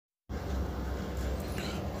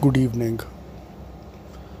Good evening.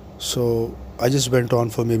 So I just went on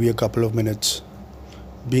for maybe a couple of minutes,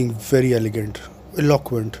 being very elegant,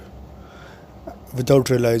 eloquent, without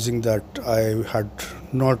realizing that I had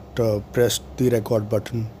not pressed the record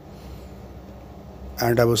button.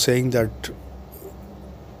 And I was saying that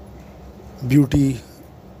beauty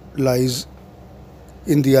lies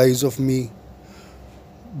in the eyes of me,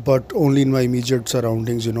 but only in my immediate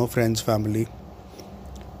surroundings, friends, family.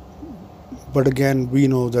 But again, we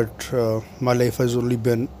know that my life has only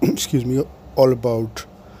been, excuse me, all about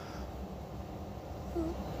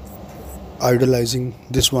idolizing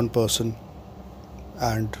this one person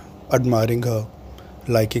and admiring her,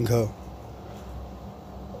 liking her.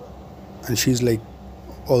 And she's like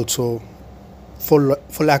also, for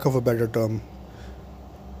lack of a better term,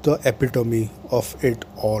 the epitome of it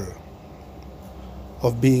all,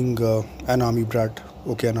 of being an army brat,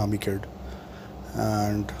 okay, an army kid,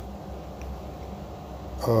 and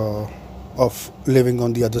uh, of living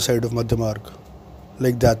on the other side of Madhyamarg,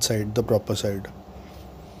 like that side, the proper side,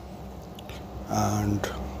 and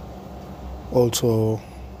also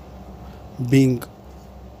being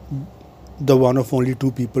the one of only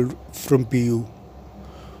two people from PU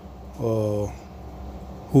uh,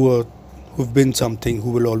 who are who've been something,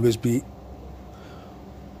 who will always be,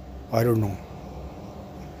 I don't know,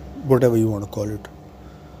 whatever you want to call it.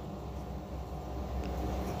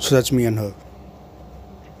 So that's me and her,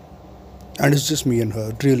 and it's just me and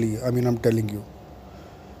her, really. I mean, I'm telling you.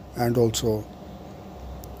 And also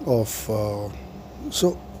of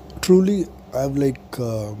so truly,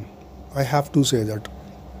 I have to say that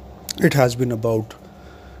it has been about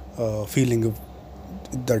feeling of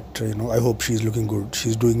that I hope she's looking good,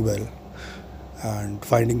 she's doing well, and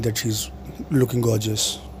finding that she's looking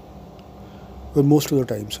gorgeous. But most of the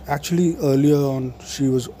times, actually, earlier on, she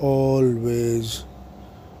was always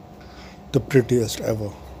the prettiest ever,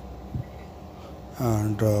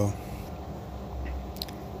 and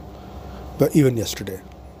but even yesterday.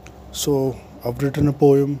 So I've written a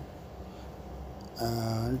poem,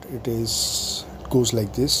 and it goes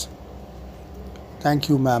like this. Thank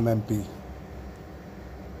you, ma'am MP.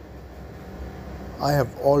 I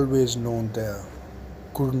have always known there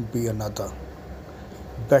couldn't be another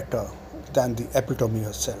better than the epitome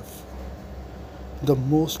herself. The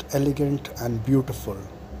most elegant and beautiful.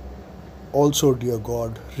 Also, dear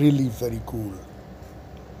God, really very cool.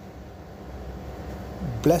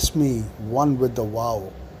 Bless me, one with the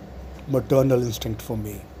wow, maternal instinct for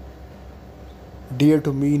me. Dear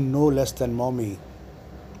to me, no less than mommy,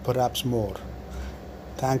 perhaps more.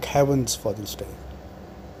 Thank heavens for this day.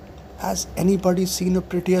 Has anybody seen a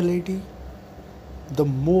prettier lady? The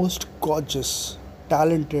most gorgeous,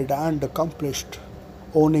 talented, and accomplished,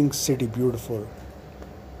 owning city beautiful.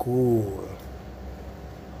 Cool.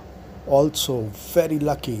 Also, very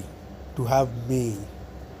lucky to have me,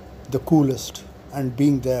 the coolest, and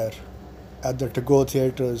being there at the Tagore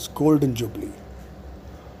Theatre's Golden Jubilee.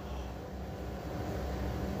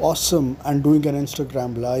 Awesome, and doing an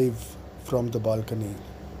Instagram live from the balcony.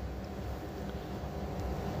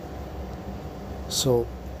 So,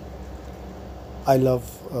 I love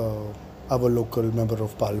our local member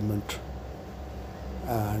of parliament,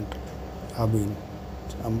 and I mean,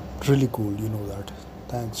 I'm really cool, you know that.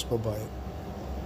 Thanks, bye bye.